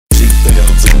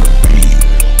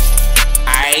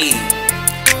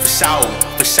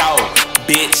sure,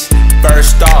 bitch.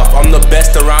 First off, I'm the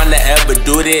best around to ever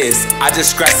do this. I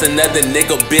just scratched another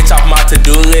nigga bitch off my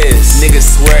to-do list.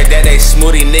 Niggas swear that they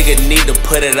smoothie, nigga need to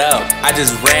put it up. I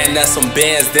just ran up some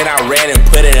bands, then I ran and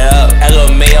put it up.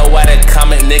 LMAO, why the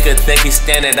comment nigga think he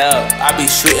standing up? I be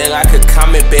shooting like a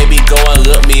comet, baby, go and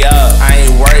look me up. I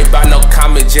ain't worried about no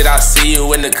comment, jit, I'll see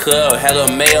you in the club. Hella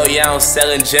mayo, yeah, I'm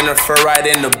selling Jennifer right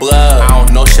in the blood. I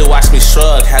don't know shit, watch me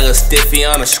shrug. Hella stiffy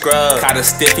on a scrub. Caught a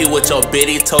stiffy with your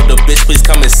bitty, told the bitch please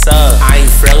come and sub. I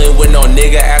ain't friendly with no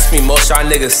nigga, ask me most y'all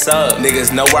niggas suck.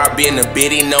 Niggas know where I be in the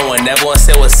bitty, no one ever wanna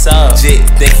say what's up. Jit,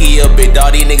 think he a big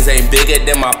dog, these niggas ain't bigger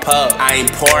than my pup. I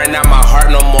ain't pouring out my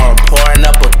heart no more, I'm pouring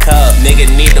up a cup. Nigga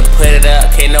need to put it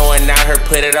up, can't no one out here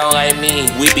put it on like me.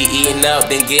 We be eating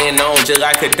up, then getting on just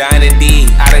like a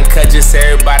dynasty. I done cut just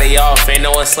everybody off, ain't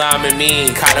no one sliming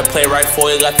me. Caught a play right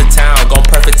before he left the town, gon'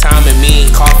 perfect timing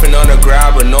me. Coughing on the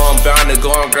ground, but know I'm bound to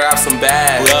go and grab some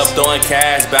bags. Love throwing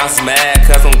cash, bounce mad,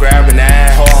 cause I'm grabbing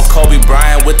ass. Hold on Kobe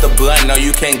Bryant with the blunt, no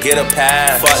you can't get a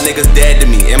pass. Fuck niggas dead to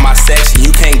me, in my section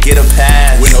you can't get a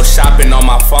pass. With no shopping on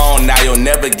my phone, now you'll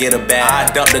never get a bag.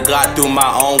 I dumped the Glock through my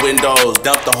own windows,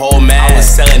 dumped the whole man. I was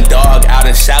selling dog out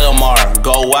in Shalimar,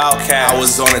 go Wildcat. I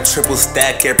was on a triple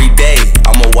stack every day,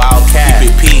 I'm a wildcat.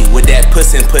 PPP with that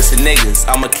pussy niggas,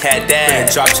 I'm a cat dad.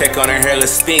 Finna drop check on her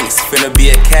hairless Sphinx, finna be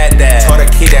a cat dad. Told her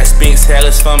kid that Sphinx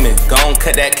hairless for me, gon'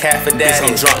 cut that cat for that.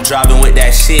 I'm drunk driving with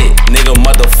that shit, nigga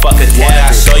motherfucker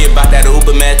cat. I show you about that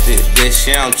Uber method. This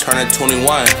year I'm turning 21,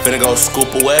 finna go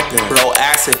scoop a weapon. Bro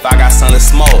ask if I got something to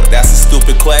smoke, that's a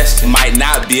stupid question. Might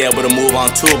not be able to move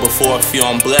on tour before a few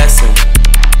I'm blessing.